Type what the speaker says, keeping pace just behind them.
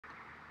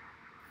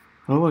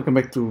Hello, welcome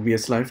back to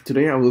BSLIVE.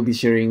 Today I will be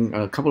sharing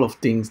a couple of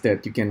things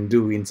that you can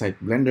do inside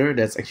Blender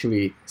that's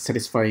actually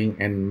satisfying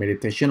and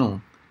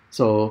meditational.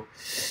 So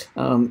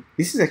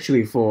this is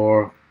actually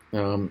for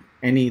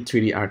any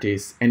 3D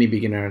artists, any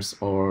beginners,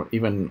 or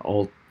even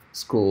old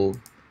school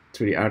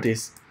 3D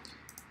artists.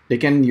 They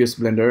can use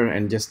Blender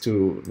and just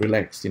to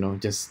relax,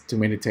 just to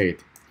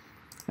meditate.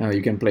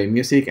 You can play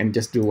music and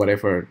just do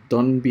whatever.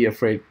 Don't be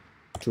afraid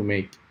to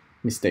make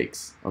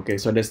mistakes. Okay,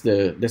 so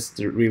that's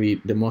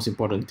really the most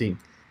important thing.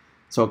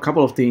 So a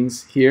couple of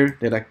things here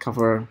that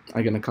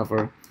I'm gonna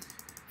cover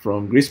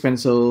from grease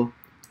pencil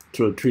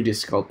through 3D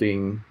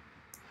sculpting,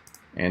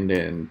 and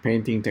then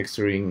painting,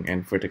 texturing,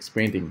 and vertex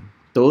painting.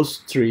 Those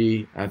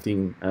three, I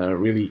think, are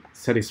really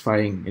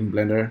satisfying in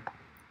Blender.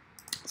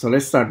 So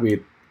let's start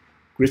with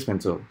grease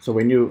pencil. So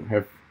when you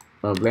have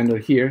a Blender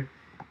here,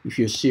 if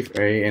you Shift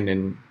A and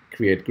then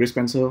create grease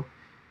pencil,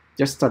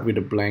 just start with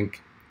a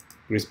blank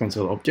grease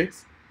pencil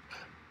objects,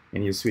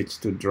 and you switch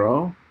to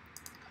draw.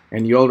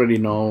 And you already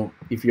know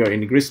if you are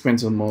in grease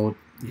pencil mode,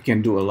 you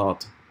can do a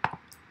lot.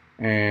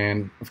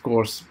 And of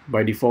course,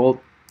 by default,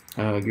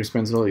 grease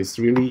pencil is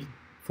really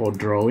for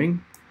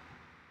drawing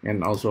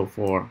and also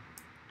for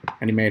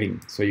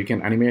animating. So you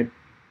can animate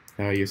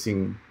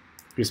using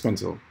grease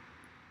pencil.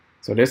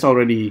 So that's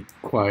already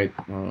quite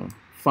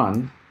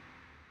fun.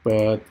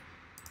 But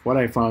what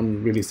I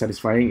found really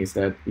satisfying is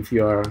that if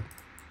you are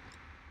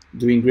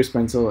doing grease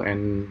pencil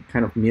and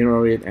kind of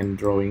mirror it and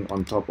drawing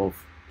on top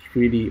of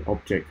 3D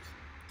objects.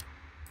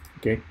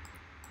 Okay,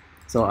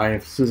 so I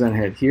have Suzanne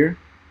head here.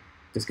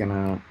 Just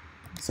gonna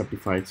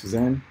subdivide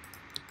Suzanne,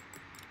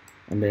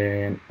 and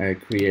then I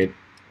create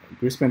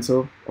grease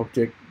pencil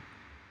object,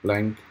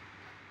 blank,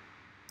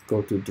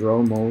 go to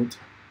draw mode,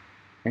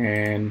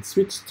 and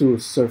switch to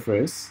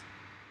surface.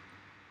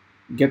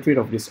 Get rid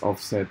of this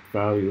offset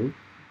value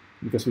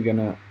because we're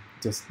gonna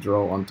just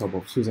draw on top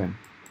of Suzanne.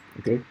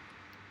 Okay,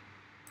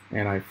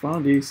 and I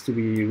found this to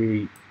be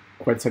really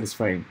quite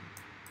satisfying.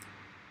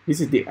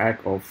 This is the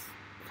act of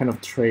kind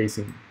of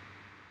tracing.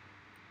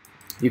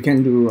 You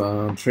can do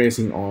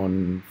tracing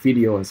on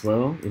video as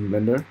well in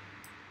Blender,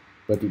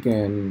 but you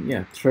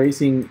can,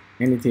 tracing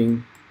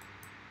anything,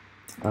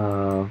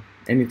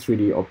 any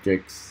 3D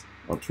objects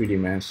or 3D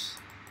mesh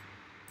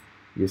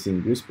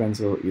using grease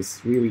pencil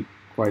is really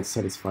quite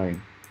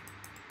satisfying.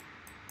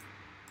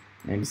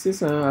 And this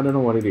is, I don't know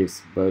what it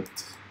is, but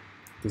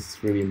this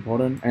is really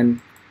important. And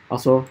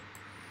also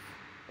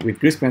with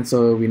grease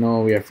pencil, we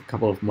know we have a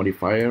couple of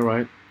modifiers,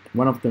 right?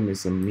 One of them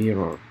is a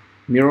mirror.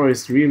 Mirror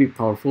is really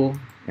powerful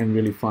and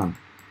really fun,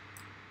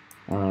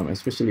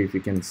 especially if you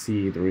can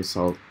see the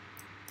result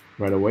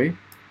right away.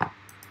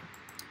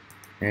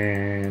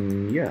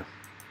 And yeah,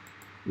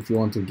 if you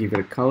want to give it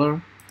a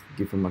color,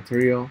 give a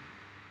material,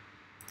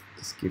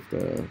 just give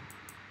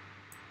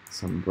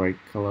some bright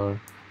color,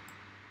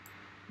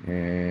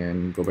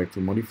 and go back to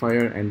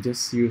modifier and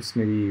just use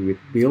maybe with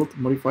build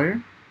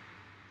modifier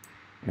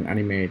and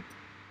animate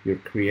your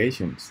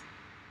creations.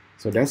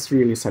 So that's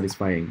really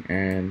satisfying.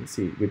 And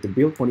see, with the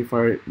build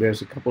modifier,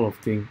 there's a couple of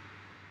things.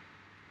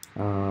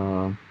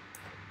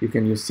 You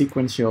can use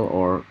sequential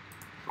or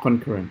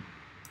concurrent.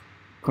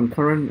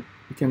 Concurrent,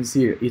 you can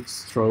see each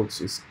strokes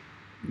is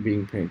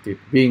being painted,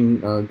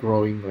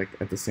 growing like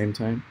at the same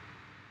time,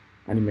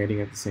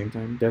 animating at the same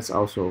time. That's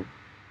also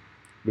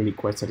really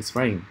quite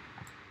satisfying.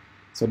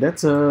 So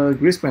that's a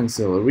grease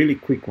pencil, a really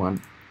quick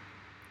one.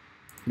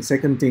 The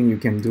second thing you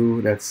can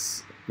do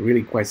that's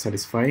really quite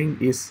satisfying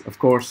is, of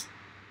course,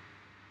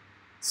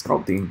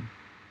 sculpting.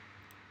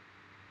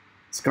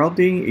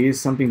 Sculpting is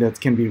something that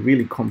can be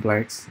really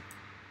complex,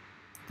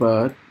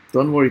 but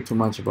don't worry too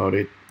much about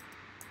it.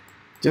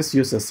 Just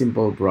use a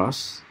simple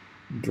brush,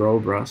 draw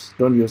brush.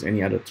 Don't use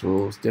any other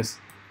tools. Just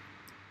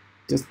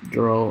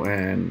draw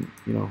and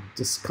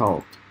just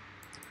sculpt.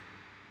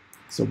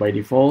 So by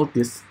default,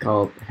 this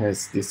sculpt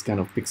has this kind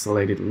of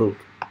pixelated look.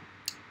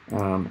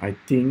 I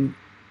think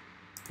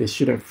they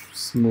should have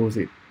smoothed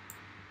it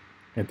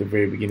at the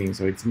very beginning,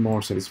 so it's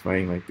more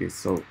satisfying like this.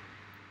 So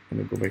I'm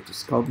gonna go back to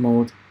sculpt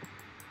mode,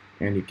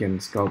 and you can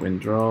sculpt and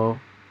draw.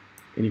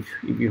 And if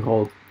you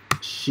hold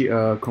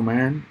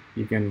command,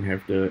 you can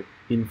have the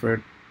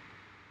invert.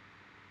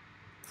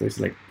 So it's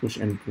like push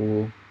and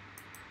pull.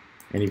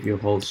 And if you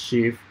hold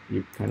shift,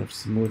 you kind of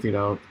smooth it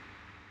out.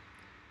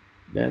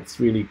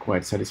 That's really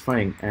quite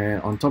satisfying. And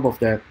on top of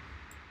that,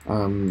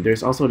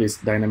 there's also this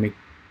dynamic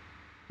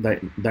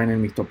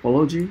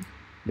topology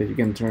that you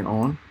can turn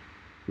on.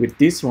 With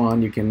this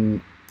one, you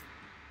can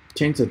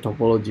change the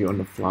topology on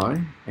the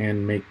fly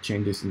and make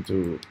changes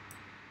into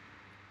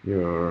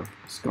your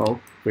sculpt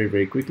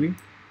very quickly.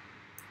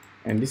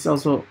 And this is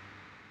also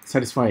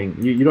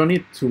satisfying. You don't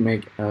need to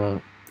make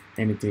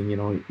anything,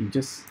 you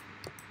just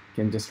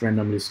can just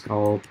randomly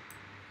sculpt.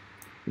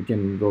 You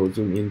can go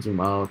zoom in,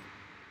 zoom out,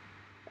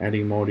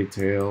 adding more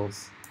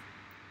details,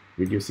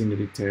 reducing the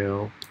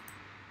detail.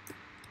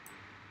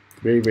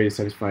 Very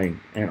satisfying.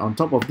 And on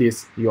top of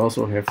this, you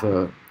also have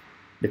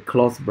the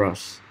cloth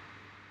brush.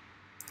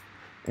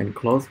 And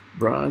cloth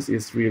brush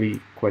is really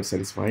quite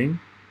satisfying.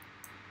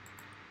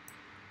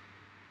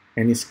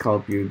 any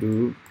sculpt you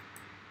do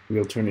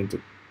will turn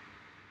into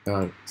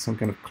some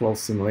kind of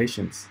closed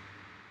simulations.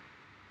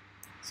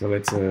 So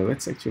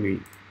let's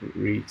actually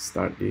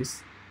restart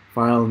this.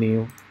 File,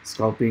 new,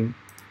 sculpting,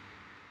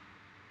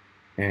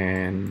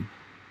 and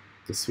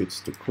just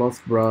switch to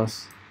cloth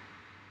brush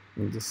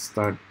and just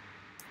start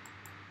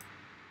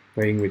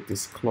playing with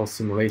these closed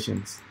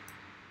simulations.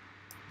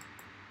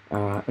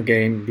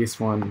 Again, this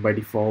one by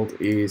default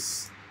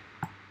is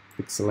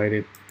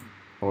pixelated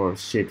or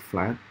shade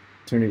flat.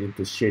 Turn it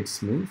into shade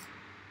smooth,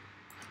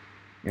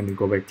 and we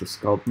go back to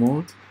sculpt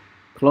mode,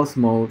 cloth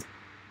mode,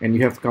 and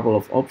you have a couple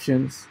of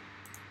options,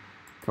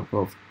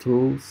 couple of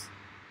tools: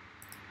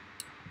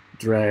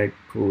 drag,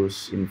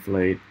 push,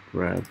 inflate,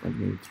 grab,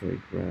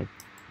 administrate, grab.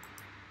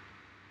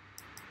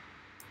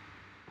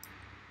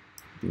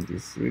 I think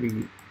this is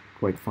really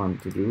quite fun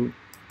to do,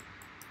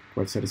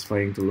 quite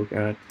satisfying to look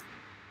at.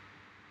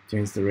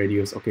 Change the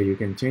radius. Okay, you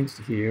can change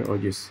here or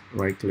just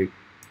right click,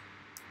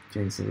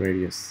 change the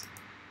radius.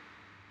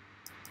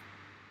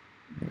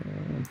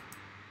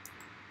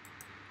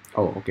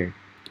 Oh, okay,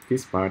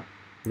 this part,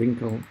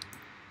 wrinkle,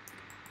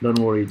 don't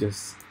worry,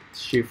 just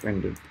shift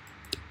and the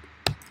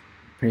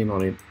paint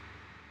on it.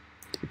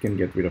 You can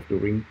get rid of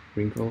the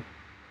wrinkle.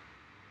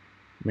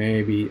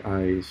 Maybe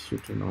I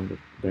should turn on the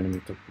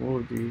dynamic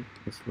topology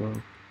as well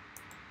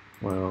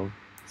while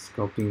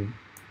sculpting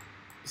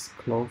this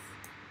cloth.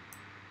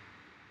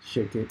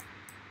 Shake it,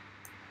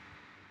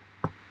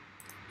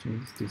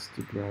 change this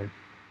to drag.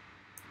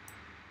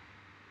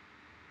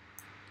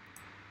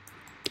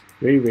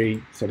 Very,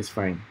 very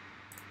satisfying.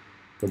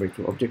 Go back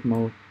to object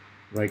mode,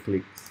 right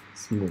click,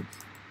 smooth,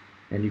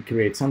 and you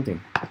create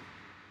something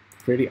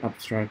very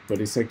abstract,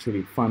 but it's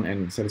actually fun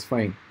and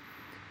satisfying.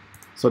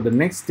 So the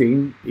next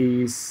thing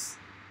is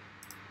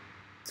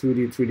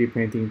 2D, 3D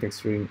painting,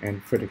 texturing,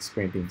 and Vertex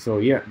painting. So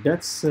yeah,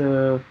 that's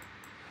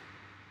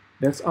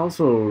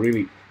also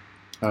really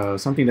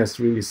something that's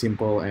really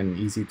simple and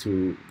easy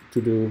to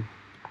do,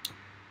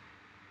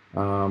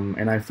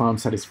 and I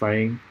found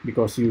satisfying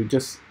because you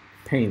just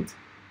paint.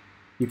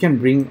 You can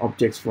bring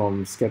objects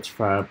from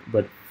Sketchfab,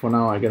 but for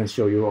now I'm gonna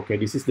show you. Okay,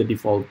 this is the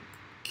default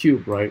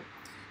cube, right?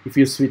 If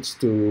you switch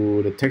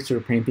to the texture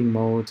painting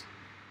mode,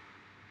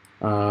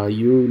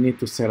 you need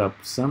to set up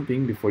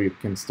something before you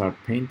can start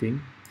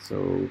painting.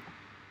 So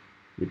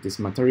with this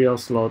material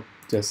slot,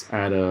 just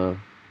add a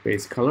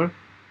base color,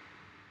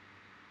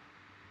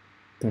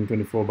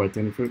 1024 by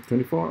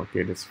 1024.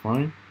 Okay, that's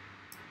fine.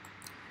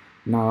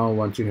 Now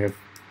once you have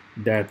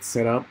that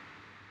set up,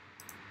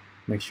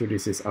 make sure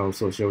this is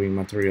also showing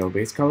material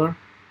base color.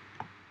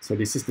 So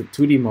this is the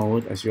 2D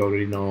mode, as you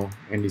already know,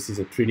 and this is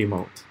a 3D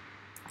mode.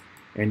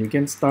 And you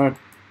can start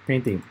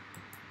painting.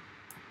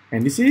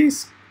 And this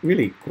is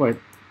really quite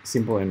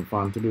simple and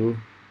fun to do,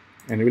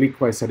 and really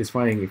quite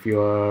satisfying if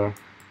you are,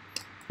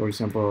 for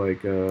example,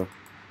 like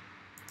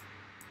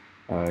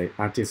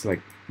artist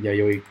like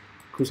Yayoi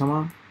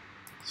Kusama.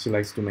 She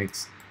likes to make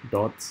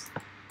dots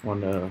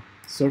on a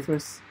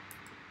surface,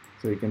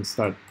 so you can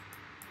start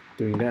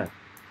doing that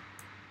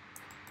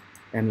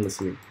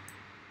endlessly.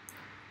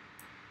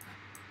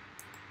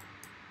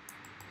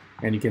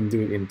 And you can do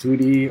it in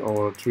 2D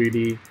or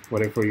 3D,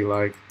 whatever you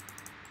like.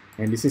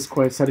 And this is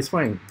quite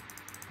satisfying.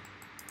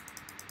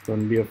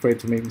 Don't be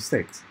afraid to make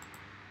mistakes.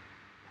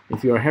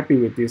 If you are happy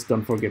with this,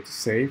 don't forget to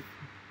save.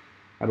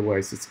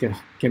 Otherwise, it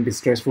can be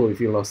stressful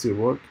if you lost your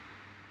work.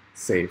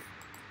 Save.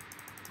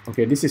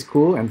 Okay, this is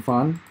cool and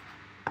fun.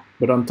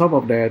 But on top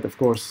of that, of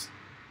course,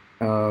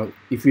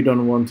 if you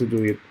don't want to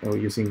do it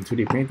using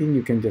 2D painting,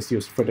 you can just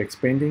use vertex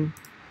painting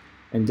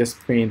and just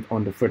paint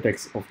on the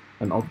vertex of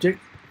an object.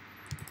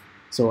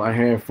 So I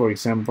have, for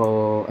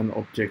example, an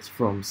object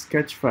from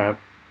Sketchfab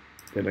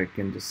that I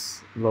can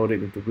just load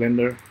it into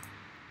Blender.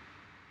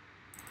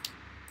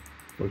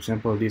 For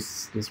example,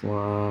 this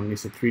one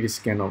is a 3D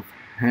scan of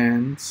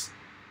hands.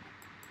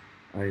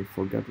 I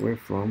forgot where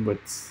from, but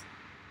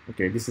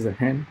okay, this is a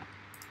hand.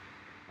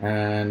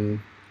 And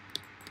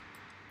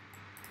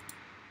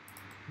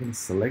I can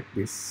select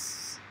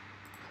this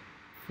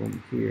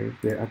from here.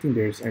 I think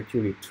there's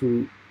actually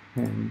 2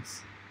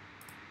 hands.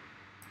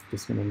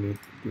 Just gonna need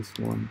this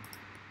one.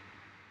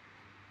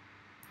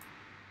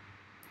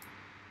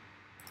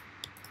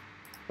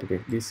 Okay,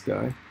 this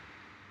guy.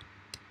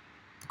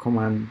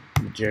 Command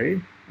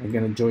J. I'm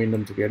gonna join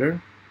them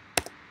together.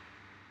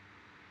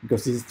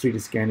 Because this is 3D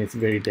scan, it's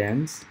very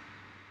dense.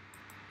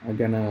 I'm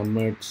gonna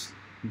merge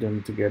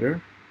them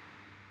together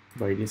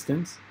by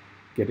distance,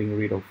 getting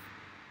rid of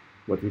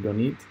what we don't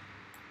need.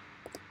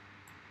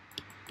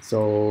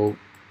 So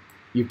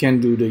you can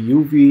do the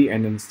UV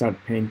and then start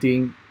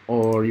painting,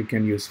 or you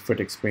can use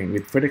vertex paint.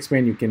 With vertex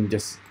paint, you can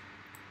just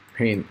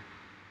paint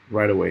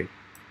right away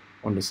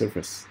on the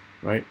surface,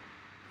 right?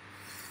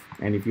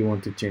 And if you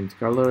want to change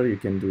color, you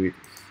can do it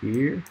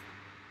here.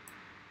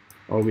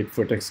 Or with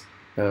vertex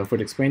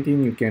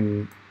painting, you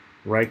can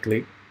right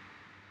click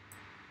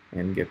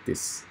and get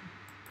this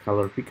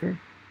color picker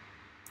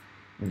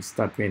and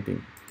start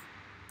painting.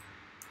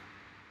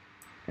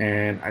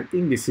 And I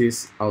think this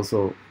is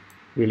also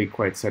really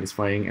quite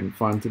satisfying and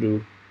fun to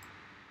do.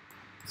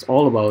 It's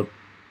all about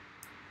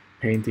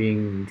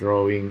painting,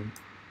 drawing,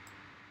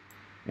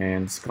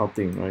 and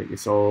sculpting, right?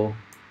 It's all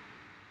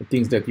the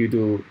things that you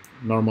do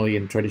normally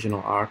in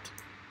traditional art.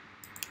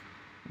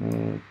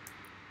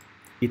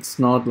 It's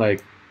not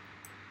like,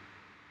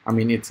 I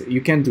mean, it's,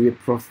 you can do it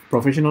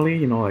professionally,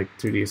 you know, like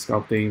 3D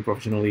sculpting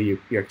professionally.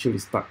 You actually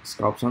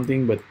sculpt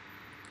something, but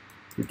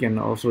you can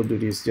also do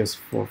this just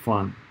for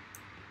fun,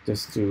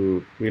 just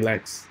to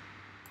relax,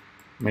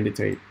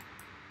 meditate.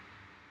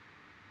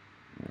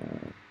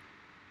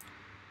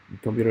 The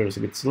computer is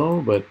a bit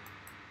slow, but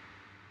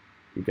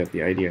you got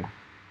the idea.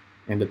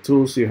 And the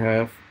tools you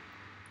have,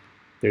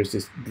 there's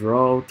this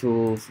draw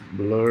tools,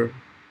 blur.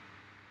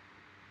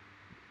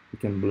 You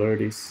can blur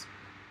this.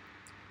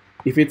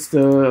 If it's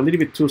a little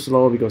bit too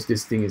slow because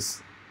this thing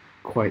is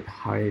quite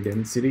high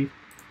density,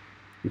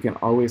 you can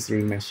always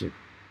remesh it.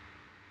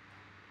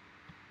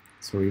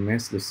 So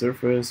remesh the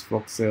surface,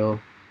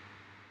 voxel,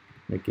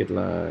 make it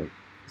like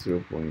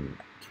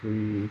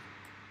 0.3.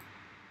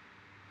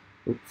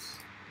 Oops.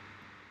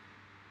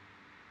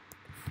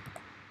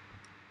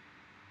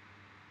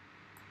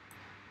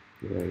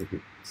 Did I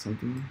hit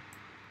something?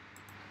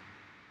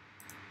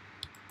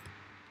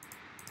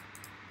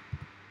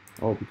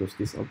 Oh, because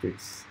this object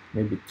is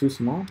maybe too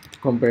small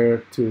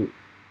compared to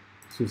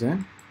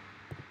Suzanne.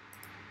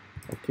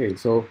 Okay,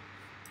 so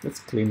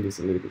let's clean this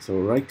a little bit. So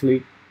right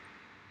click,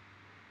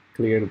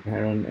 clear the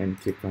parent and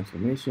keep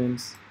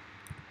transformations.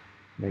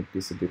 Make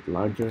this a bit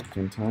larger,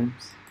 10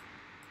 times.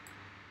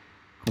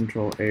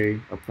 Control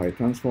A, apply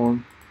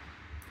transform.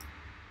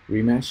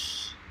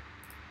 Remesh.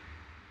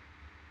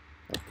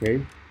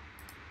 Okay.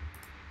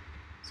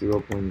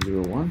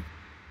 0.01.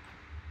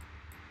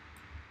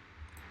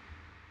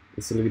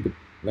 It's a little bit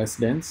less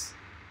dense.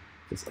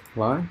 Just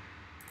apply.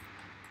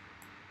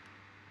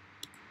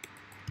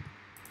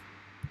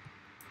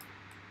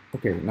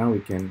 Okay, now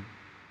we can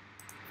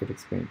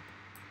Vertex paint.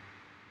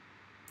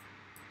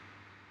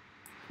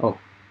 Oh,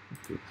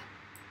 okay.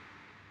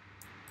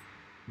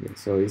 Yeah,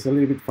 so it's a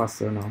little bit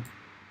faster now.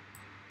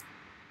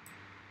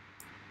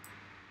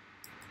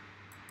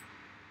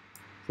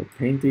 So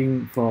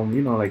painting from,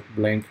 you know, like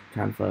blank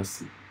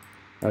canvas.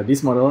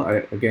 This model,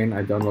 I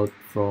download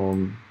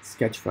from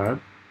Sketchfab.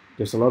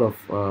 There's a lot of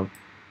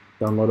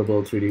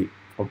downloadable 3D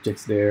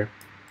objects there,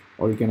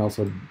 or you can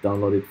also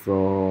download it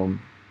from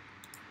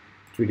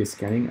 3D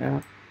scanning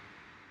app,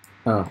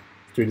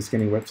 3D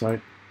scanning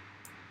website,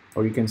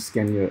 or you can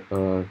scan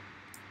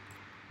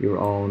your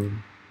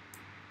own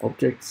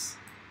objects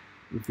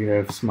if you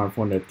have a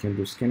smartphone that can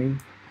do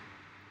scanning.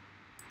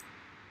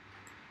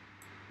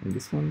 And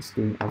this one's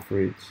doing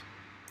average.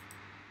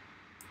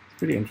 It's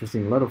pretty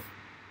interesting. A lot of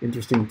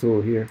interesting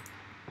tool here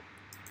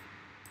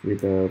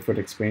with the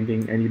Vertex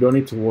painting, and you don't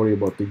need to worry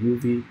about the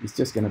UV. It's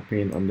just gonna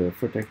paint on the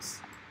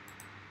Vertex.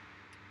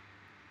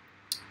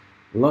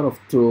 A lot of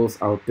tools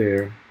out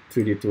there,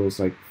 3D tools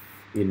like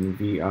in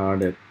VR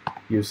that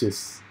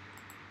uses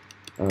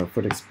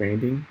Vertex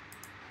painting,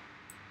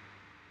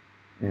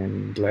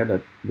 and glad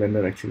that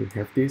Blender actually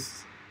have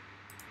this.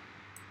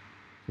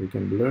 So you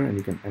can blur and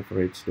you can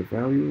average the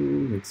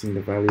value, mixing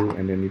the value,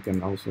 and then you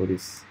can also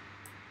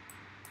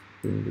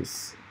doing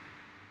this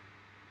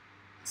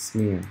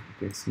smear.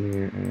 Okay,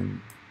 smear, and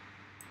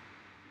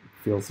it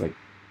feels like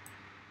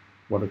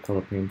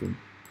watercolor painting.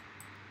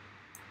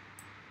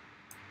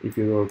 If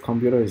your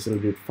computer is a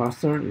little bit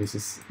faster, this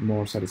is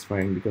more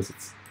satisfying because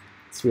it's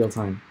real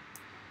time.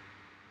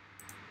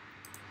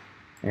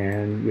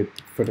 And with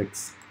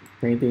Vertex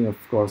painting, of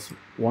course,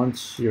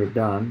 once you're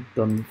done,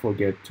 don't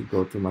forget to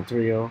go to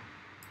material,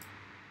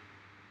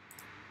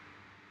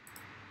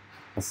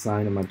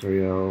 assign a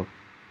material,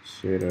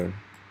 shader,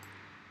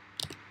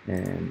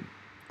 and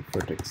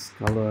Vertex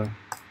color.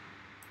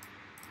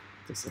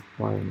 Just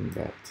applying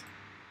that,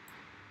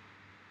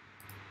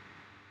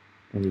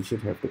 and you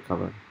should have the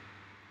color.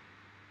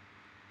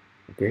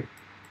 Okay,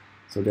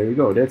 so there you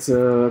go. That's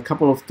a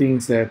couple of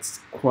things that's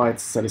quite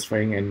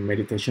satisfying and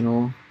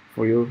meditational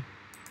for you.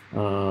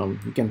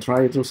 You can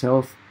try it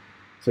yourself,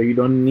 so you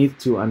don't need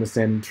to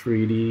understand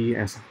 3D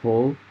as a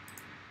whole,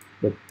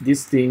 but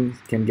this thing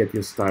can get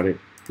you started.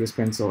 Twist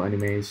pencil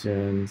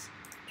animations,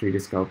 3D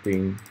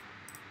sculpting,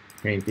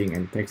 painting,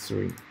 and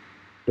texturing.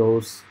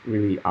 Those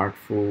really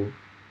artful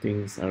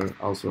things are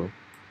also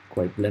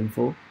quite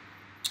blendful.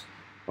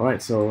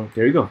 Alright, so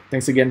there you go.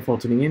 Thanks again for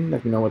tuning in.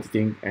 Let me know what you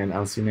think, and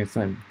I'll see you next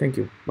time. Thank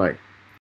you. Bye.